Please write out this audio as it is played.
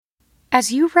As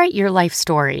you write your life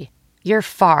story, you're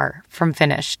far from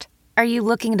finished. Are you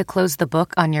looking to close the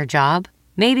book on your job?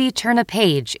 Maybe turn a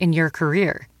page in your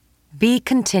career? Be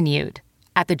continued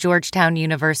at the Georgetown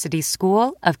University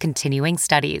School of Continuing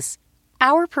Studies.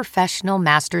 Our professional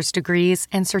master's degrees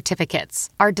and certificates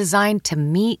are designed to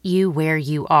meet you where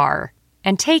you are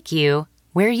and take you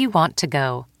where you want to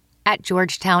go. At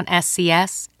Georgetown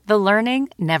SCS, the learning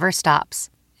never stops,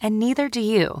 and neither do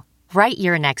you. Write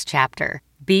your next chapter.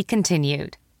 Be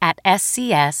continued at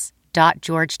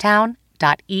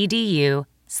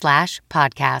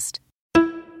scs.georgetown.edu/podcast.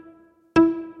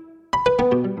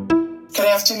 Good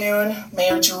afternoon,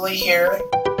 Mayor Julie here.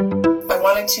 I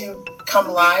wanted to come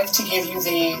live to give you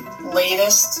the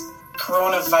latest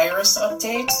coronavirus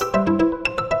update.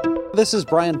 This is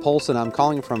Brian Polson. I'm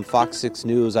calling from Fox 6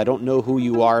 News. I don't know who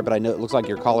you are, but I know it looks like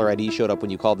your caller ID showed up when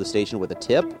you called the station with a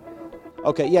tip.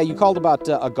 Okay, yeah, you called about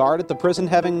a guard at the prison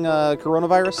having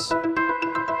coronavirus?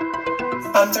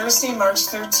 On Thursday, March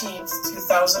 13th,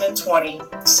 2020,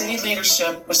 city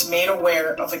leadership was made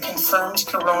aware of a confirmed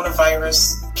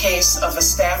coronavirus case of a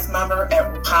staff member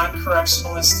at Waupun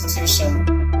Correctional Institution.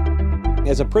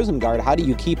 As a prison guard, how do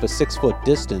you keep a 6-foot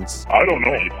distance? I don't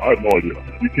know. I have no idea.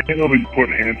 You can't really put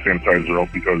hand sanitizer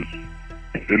out because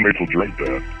inmates will drink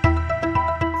that.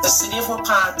 The city of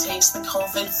Waupun takes the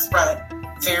COVID threat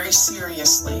very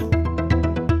seriously.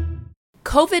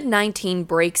 COVID-19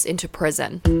 breaks into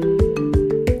prison.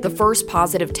 The first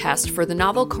positive test for the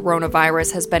novel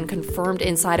coronavirus has been confirmed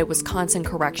inside a Wisconsin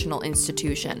correctional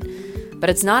institution. But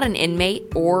it's not an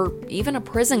inmate or even a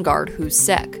prison guard who's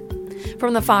sick.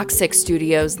 From the Fox 6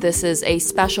 studios, this is a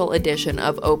special edition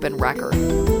of Open Record.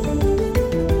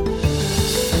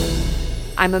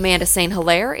 I'm Amanda St.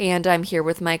 Hilaire, and I'm here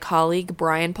with my colleague,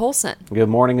 Brian Polson. Good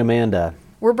morning, Amanda.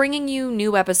 We're bringing you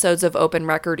new episodes of Open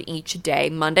Record each day,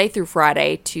 Monday through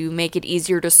Friday, to make it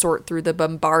easier to sort through the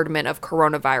bombardment of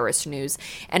coronavirus news.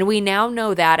 And we now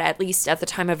know that, at least at the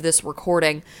time of this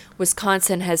recording,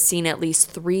 Wisconsin has seen at least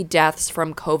 3 deaths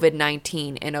from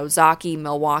COVID-19 in Ozaukee,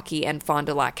 Milwaukee, and Fond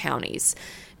du Lac counties.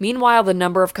 Meanwhile, the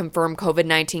number of confirmed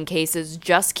COVID-19 cases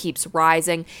just keeps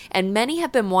rising, and many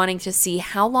have been wanting to see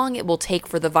how long it will take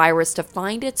for the virus to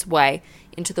find its way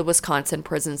into the Wisconsin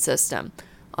prison system.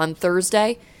 On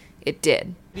Thursday, it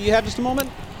did. Do you have just a moment?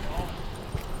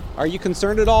 Are you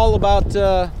concerned at all about,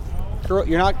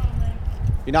 you're not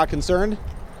concerned?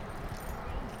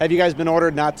 Have you guys been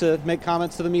ordered not to make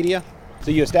comments to the media?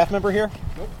 So you a staff member here?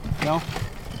 Nope. No?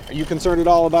 Are you concerned at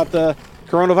all about the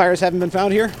coronavirus having been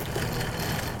found here?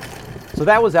 So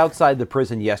that was outside the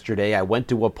prison yesterday. I went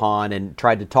to Waupun and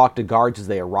tried to talk to guards as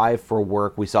they arrived for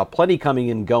work. We saw plenty coming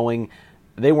and going.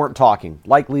 They weren't talking.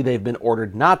 Likely they've been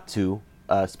ordered not to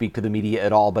speak to the media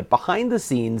at all, but behind the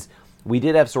scenes, we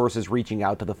did have sources reaching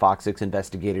out to the Fox 6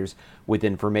 investigators with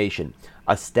information.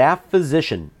 A staff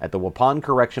physician at the Waupun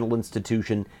Correctional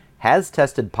Institution has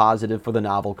tested positive for the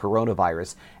novel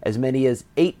coronavirus. As many as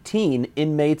 18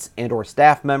 inmates and or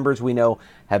staff members we know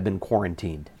have been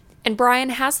quarantined. And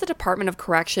Brian, has the Department of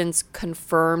Corrections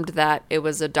confirmed that it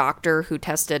was a doctor who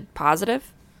tested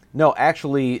positive? No,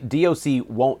 actually, DOC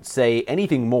won't say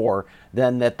anything more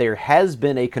than that there has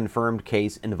been a confirmed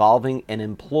case involving an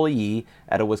employee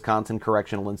at a Wisconsin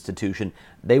correctional institution.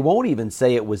 They won't even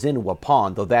say it was in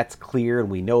Waupun, though that's clear, and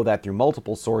we know that through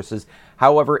multiple sources.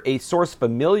 However, a source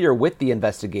familiar with the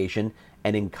investigation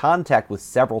and in contact with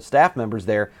several staff members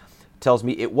there tells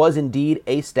me it was indeed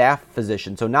a staff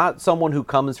physician. So not someone who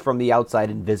comes from the outside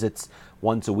and visits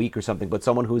once a week or something, but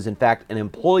someone who is in fact an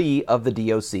employee of the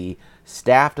DOC,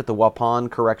 staffed at the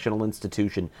Waupun Correctional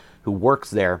Institution, who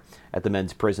works there at the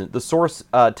men's prison. The source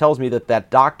tells me that that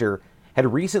doctor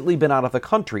had recently been out of the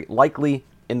country, likely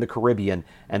in the Caribbean.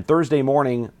 And Thursday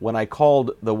morning, when I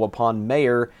called the Waupun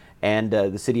mayor and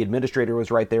the city administrator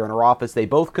was right there in her office, they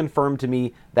both confirmed to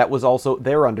me that was also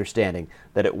their understanding,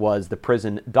 that it was the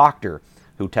prison doctor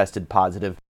who tested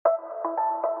positive.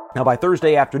 Now, by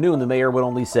Thursday afternoon, the mayor would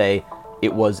only say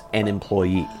it was an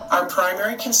employee. Our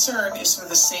primary concern is for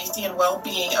the safety and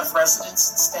well-being of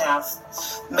residents and staff,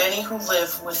 many who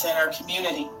live within our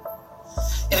community.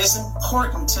 It is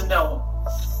important to note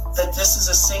that this is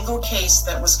a single case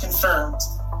that was confirmed.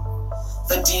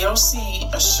 The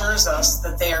DOC assures us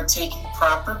that they are taking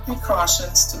proper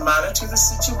precautions to monitor the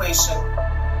situation.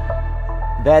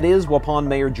 That is Waupun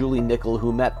Mayor Julie Nickel,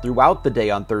 who met throughout the day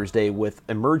on Thursday with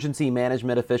emergency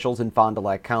management officials in Fond du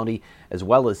Lac County, as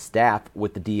well as staff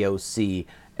with the DOC.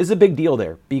 It's a big deal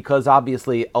there because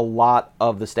obviously a lot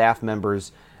of the staff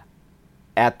members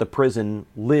at the prison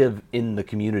live in the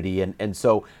community, and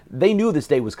so they knew this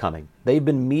day was coming. They've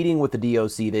been meeting with the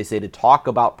DOC, they say, to talk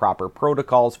about proper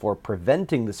protocols for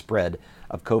preventing the spread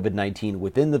of COVID-19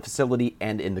 within the facility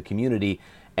and in the community,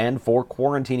 and for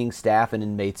quarantining staff and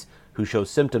inmates who show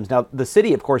symptoms. Now, the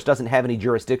city, of course, doesn't have any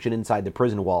jurisdiction inside the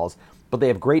prison walls, but they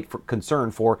have great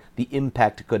concern for the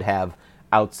impact it could have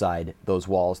outside those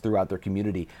walls throughout their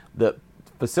community. The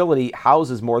facility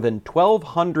houses more than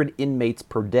 1,200 inmates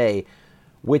per day,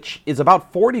 which is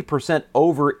about 40%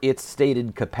 over its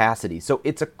stated capacity. So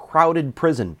it's a crowded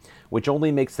prison, which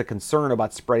only makes the concern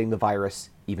about spreading the virus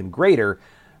even greater.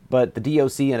 But the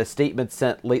DOC, in a statement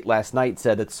sent late last night,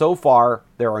 said that so far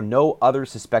there are no other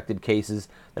suspected cases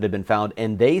that have been found,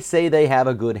 and they say they have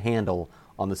a good handle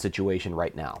on the situation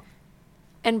right now.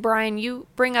 And Brian, you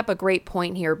bring up a great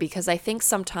point here, because I think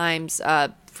sometimes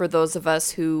for those of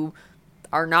us who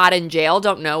are not in jail,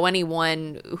 don't know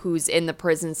anyone who's in the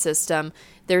prison system,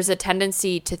 there's a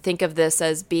tendency to think of this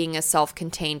as being a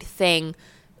self-contained thing.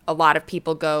 A lot of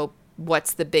people go,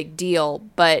 what's the big deal?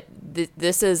 But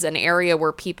this is an area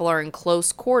where people are in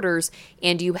close quarters,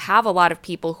 and you have a lot of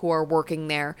people who are working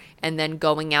there and then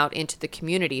going out into the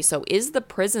community. So is the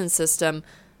prison system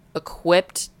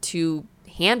equipped to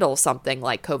handle something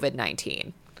like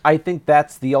COVID-19? I think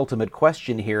that's the ultimate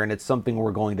question here, and it's something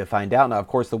we're going to find out. Now, of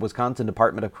course, the Wisconsin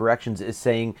Department of Corrections is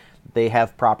saying they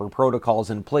have proper protocols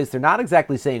in place. They're not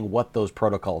exactly saying what those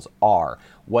protocols are,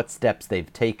 what steps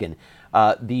they've taken.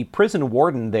 The prison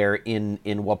warden there in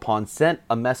Waupun sent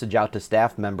a message out to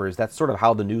staff members. That's sort of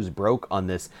how the news broke on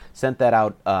this. Sent that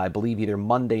out, I believe, either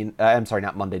Wednesday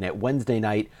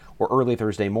night or early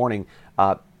Thursday morning.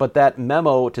 But that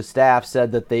memo to staff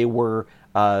said that they were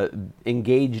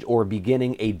engaged or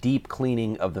beginning a deep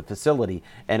cleaning of the facility.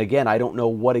 And again, I don't know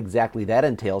what exactly that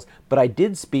entails, but I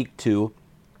did speak to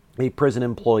a prison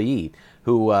employee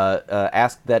who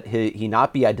asked that he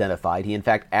not be identified. He, in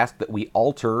fact, asked that we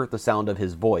alter the sound of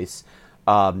his voice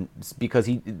because,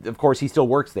 of course, he still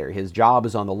works there. His job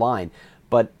is on the line.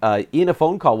 But in a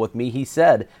phone call with me, he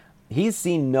said he's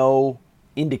seen no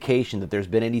indication that there's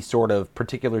been any sort of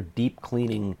particular deep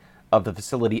cleaning of the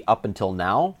facility up until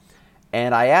now.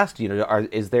 And I asked,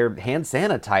 is there hand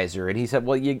sanitizer? And he said,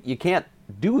 well, you can't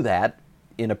do that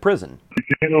in a prison.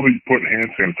 You can't really put hand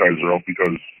sanitizer out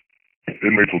because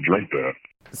inmates will drink that.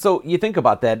 So you think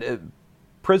about that.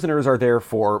 Prisoners are there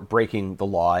for breaking the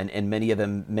law, and many of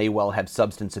them may well have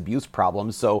substance abuse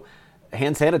problems. So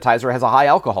hand sanitizer has a high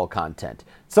alcohol content.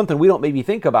 Something we don't maybe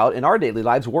think about in our daily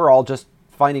lives. We're all just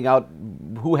finding out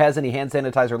who has any hand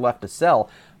sanitizer left to sell.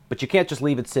 But you can't just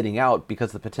leave it sitting out because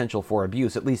of the potential for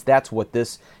abuse. At least that's what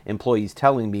this employee is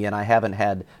telling me, and I haven't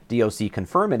had DOC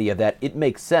confirm any of that. It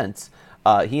makes sense.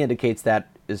 He indicates that,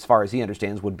 as far as he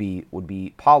understands, would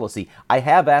be policy. I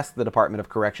have asked the Department of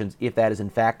Corrections if that is in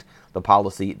fact the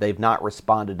policy. They've not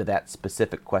responded to that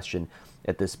specific question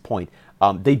at this point.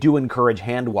 They do encourage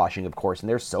hand washing, of course, and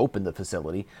there's soap in the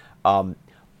facility.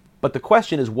 But the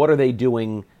question is, what are they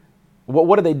doing?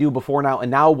 What do they do before now?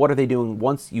 And now what are they doing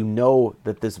once you know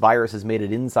that this virus has made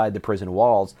it inside the prison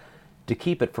walls to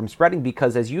keep it from spreading?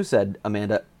 Because as you said,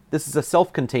 Amanda, this is a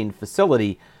self-contained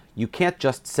facility. You can't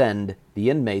just send the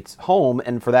inmates home.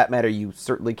 And for that matter, you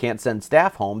certainly can't send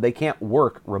staff home. They can't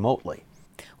work remotely.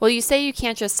 Well, you say you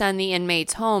can't just send the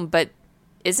inmates home, but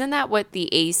isn't that what the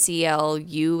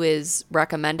ACLU is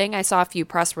recommending? I saw a few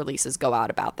press releases go out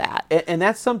about that. And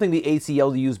that's something the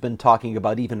ACLU has been talking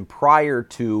about even prior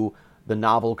to the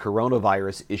novel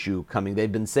coronavirus issue coming.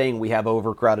 They've been saying we have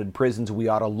overcrowded prisons. We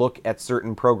ought to look at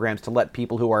certain programs to let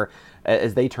people who are,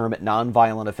 as they term it,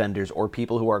 nonviolent offenders or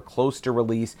people who are close to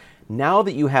release. Now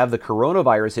that you have the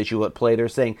coronavirus issue at play, they're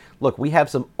saying, look, we have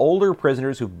some older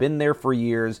prisoners who've been there for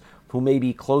years who may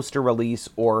be close to release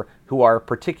or who are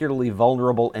particularly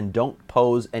vulnerable and don't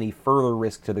pose any further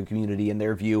risk to the community in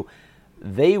their view.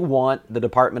 They want the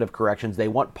Department of Corrections, they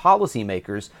want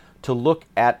policymakers to look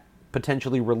at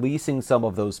potentially releasing some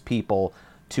of those people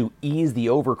to ease the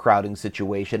overcrowding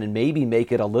situation and maybe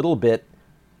make it a little bit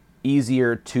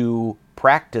easier to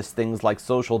practice things like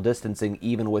social distancing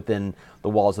even within the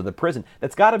walls of the prison.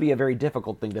 That's got to be a very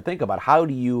difficult thing to think about. How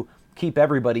do you keep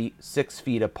everybody 6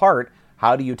 feet apart?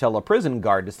 How do you tell a prison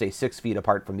guard to stay 6 feet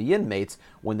apart from the inmates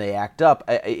when they act up?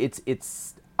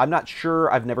 I'm not sure.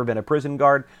 I've never been a prison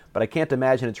guard, but I can't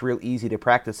imagine it's real easy to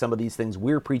practice some of these things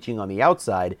we're preaching on the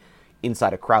outside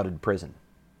inside a crowded prison.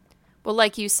 Well,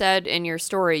 like you said in your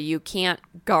story, you can't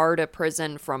guard a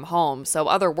prison from home. So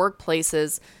other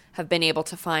workplaces have been able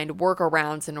to find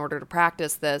workarounds in order to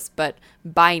practice this. But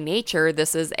by nature,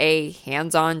 this is a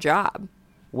hands-on job.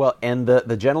 Well, and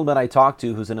the gentleman I talked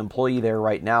to, who's an employee there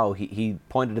right now, he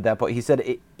pointed to that point. He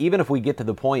said, even if we get to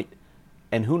the point,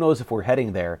 and who knows if we're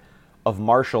heading there, of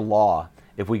martial law,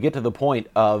 if we get to the point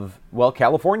of, well,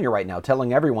 California right now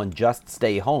telling everyone just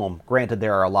stay home, granted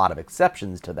there are a lot of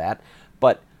exceptions to that,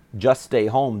 but just stay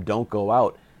home, don't go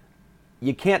out.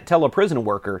 You can't tell a prison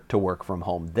worker to work from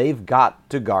home. They've got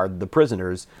to guard the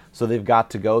prisoners, so they've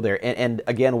got to go there. And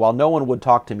again, while no one would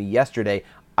talk to me yesterday,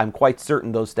 I'm quite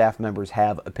certain those staff members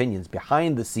have opinions.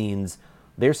 Behind the scenes,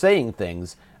 they're saying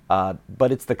things,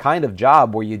 but it's the kind of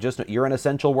job where you're an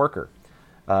essential worker.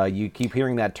 You keep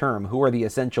hearing that term. Who are the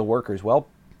essential workers? Well,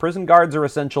 prison guards are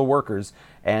essential workers,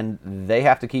 and they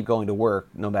have to keep going to work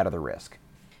no matter the risk.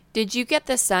 Did you get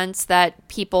the sense that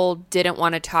people didn't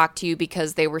want to talk to you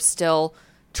because they were still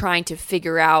trying to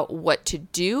figure out what to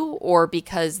do, or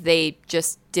because they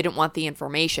just didn't want the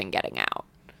information getting out?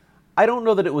 I don't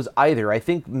know that it was either. I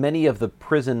think many of the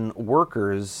prison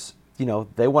workers,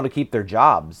 they want to keep their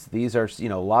jobs. These are,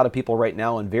 a lot of people right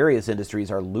now in various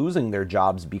industries are losing their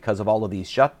jobs because of all of these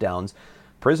shutdowns.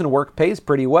 Prison work pays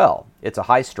pretty well. It's a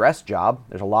high-stress job.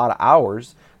 There's a lot of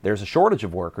hours. There's a shortage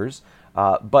of workers.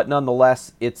 But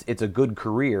nonetheless, it's a good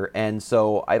career, and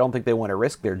so I don't think they want to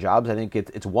risk their jobs. I think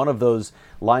it's one of those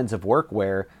lines of work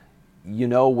where,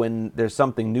 when there's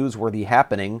something newsworthy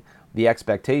happening, the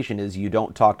expectation is you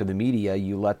don't talk to the media.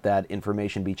 You let that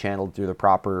information be channeled through the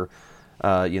proper,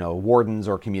 wardens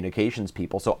or communications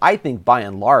people. So I think by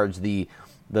and large, the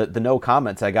no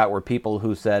comments I got were people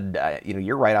who said,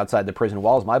 you're right outside the prison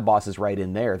walls. My boss is right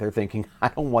in there. They're thinking, I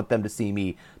don't want them to see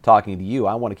me talking to you.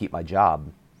 I want to keep my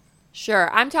job.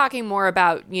 Sure. I'm talking more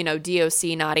about, DOC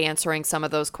not answering some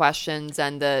of those questions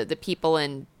and the people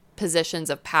in positions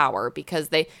of power, because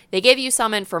they gave you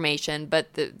some information, but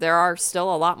there are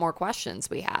still a lot more questions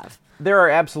we have. There are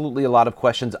absolutely a lot of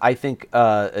questions. I think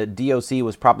DOC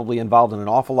was probably involved in an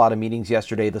awful lot of meetings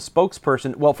yesterday. The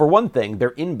spokesperson, well, for one thing, they're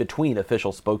in between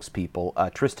official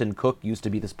spokespeople. Tristan Cook used to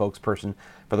be the spokesperson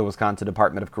for the Wisconsin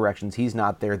Department of Corrections. He's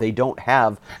not there. They don't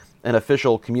have an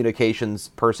official communications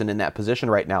person in that position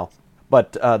right now.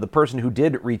 But the person who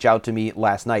did reach out to me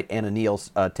last night, Anna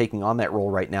Neal's taking on that role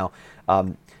right now.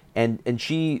 And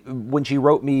she, when she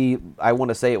wrote me, I want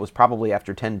to say it was probably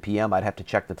after 10 p.m. I'd have to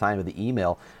check the time of the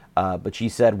email. But she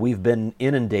said, we've been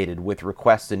inundated with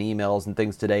requests and emails and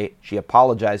things today. She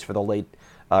apologized for the late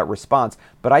response.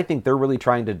 But I think they're really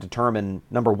trying to determine,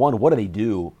 number one, what do they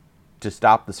do to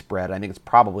stop the spread? I think it's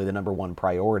probably the number one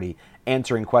priority.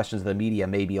 Answering questions of the media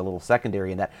may be a little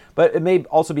secondary in that. But it may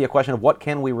also be a question of what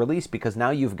can we release, because now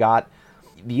you've got,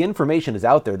 the information is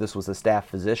out there. This was a staff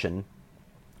physician.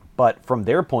 But from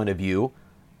their point of view,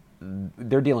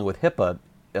 they're dealing with HIPAA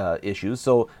issues.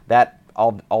 So that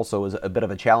also is a bit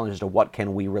of a challenge as to what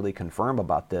can we really confirm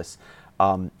about this.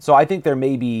 So I think there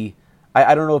may be,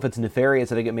 I don't know if it's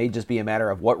nefarious. I think it may just be a matter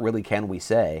of what really can we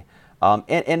say.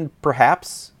 And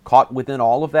perhaps caught within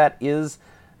all of that is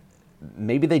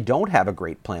maybe they don't have a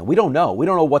great plan. We don't know. We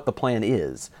don't know what the plan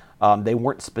is. They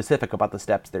weren't specific about the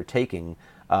steps they're taking,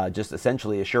 just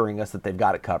essentially assuring us that they've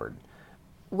got it covered.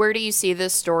 Where do you see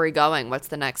this story going? What's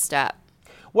the next step?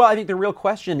 Well, I think the real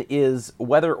question is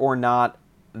whether or not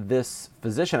this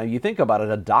physician, you think about it,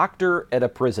 a doctor at a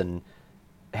prison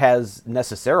has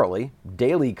necessarily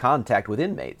daily contact with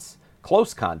inmates,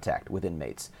 close contact with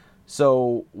inmates.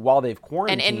 So while they've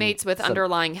quarantined... And inmates with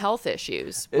underlying health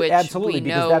issues, which absolutely, we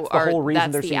know that's the whole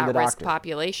reason they're that's the seeing the at-risk doctor.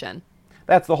 population.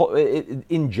 That's the whole...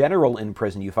 In general, in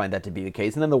prison, you find that to be the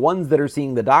case. And then the ones that are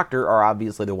seeing the doctor are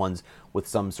obviously the ones with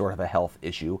some sort of a health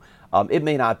issue. It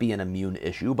may not be an immune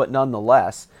issue, but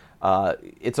nonetheless,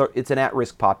 it's an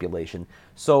at-risk population.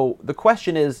 So the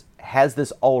question is, has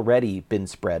this already been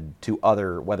spread to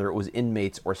other, whether it was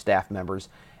inmates or staff members?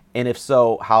 And if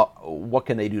so, what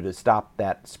can they do to stop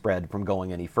that spread from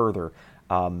going any further?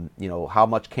 How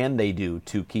much can they do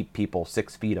to keep people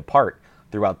 6 feet apart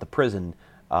throughout the prison,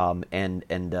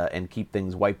 and keep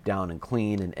things wiped down and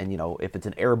clean? And if it's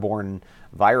an airborne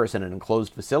virus in an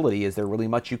enclosed facility, is there really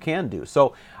much you can do?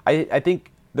 So I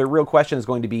think the real question is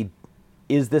going to be,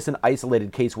 is this an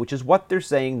isolated case, which is what they're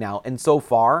saying now, and so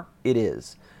far it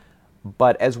is.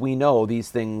 But as we know, these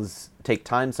things take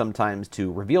time sometimes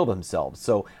to reveal themselves.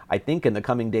 So I think in the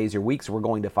coming days or weeks, we're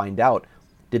going to find out,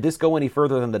 did this go any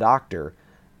further than the doctor?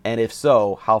 And if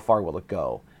so, how far will it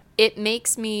go? It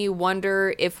makes me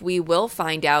wonder if we will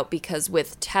find out, because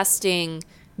with testing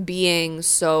being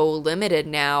so limited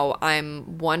now,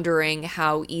 I'm wondering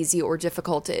how easy or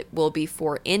difficult it will be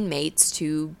for inmates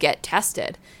to get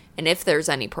tested, and if there's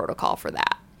any protocol for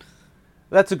that.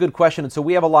 That's a good question. And so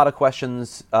we have a lot of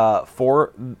questions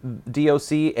for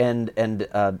DOC, and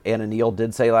Anna Neal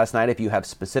did say last night, if you have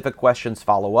specific questions,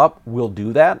 follow up. We'll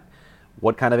do that.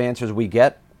 What kind of answers we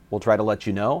get, we'll try to let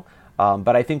you know.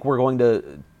 But I think we're going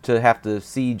to have to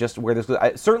see just where this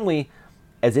goes. Certainly,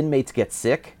 as inmates get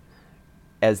sick,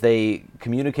 as they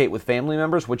communicate with family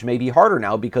members, which may be harder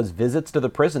now because visits to the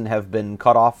prison have been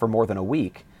cut off for more than a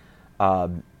week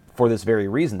for this very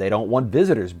reason. They don't want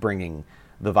visitors bringing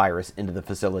the virus into the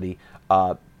facility.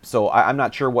 So I'm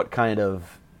not sure what kind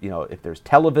of, if there's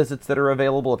televisits that are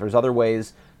available, if there's other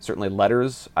ways, certainly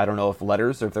letters. I don't know if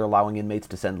they're allowing inmates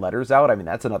to send letters out. I mean,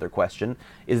 that's another question.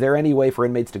 Is there any way for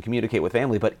inmates to communicate with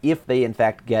family? But if they in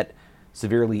fact get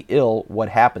severely ill, what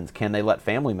happens? Can they let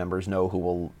family members know who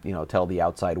will, tell the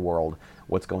outside world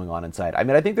what's going on inside? I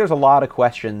mean, I think there's a lot of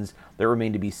questions that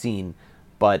remain to be seen,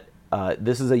 but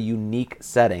this is a unique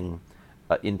setting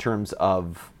in terms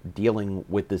of dealing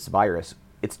with this virus.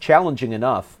 It's challenging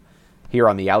enough here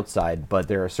on the outside, but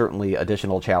there are certainly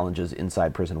additional challenges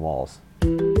inside prison walls.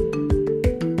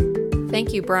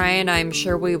 Thank you, Brian. I'm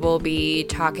sure we will be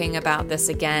talking about this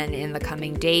again in the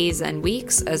coming days and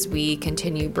weeks as we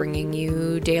continue bringing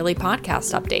you daily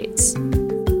podcast updates.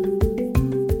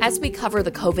 As we cover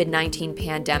the COVID-19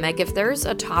 pandemic, if there's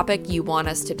a topic you want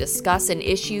us to discuss, an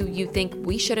issue you think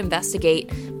we should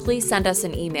investigate, please send us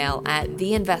an email at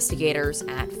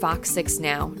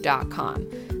theinvestigators@fox6now.com.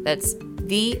 That's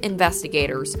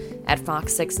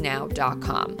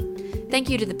theinvestigators@fox6now.com. Thank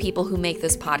you to the people who make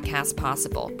this podcast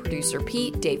possible: producer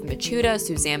Pete, Dave Machuda,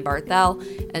 Suzanne Barthel,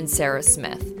 and Sarah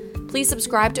Smith. Please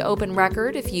subscribe to Open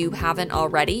Record if you haven't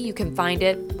already. You can find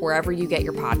it wherever you get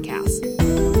your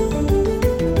podcasts.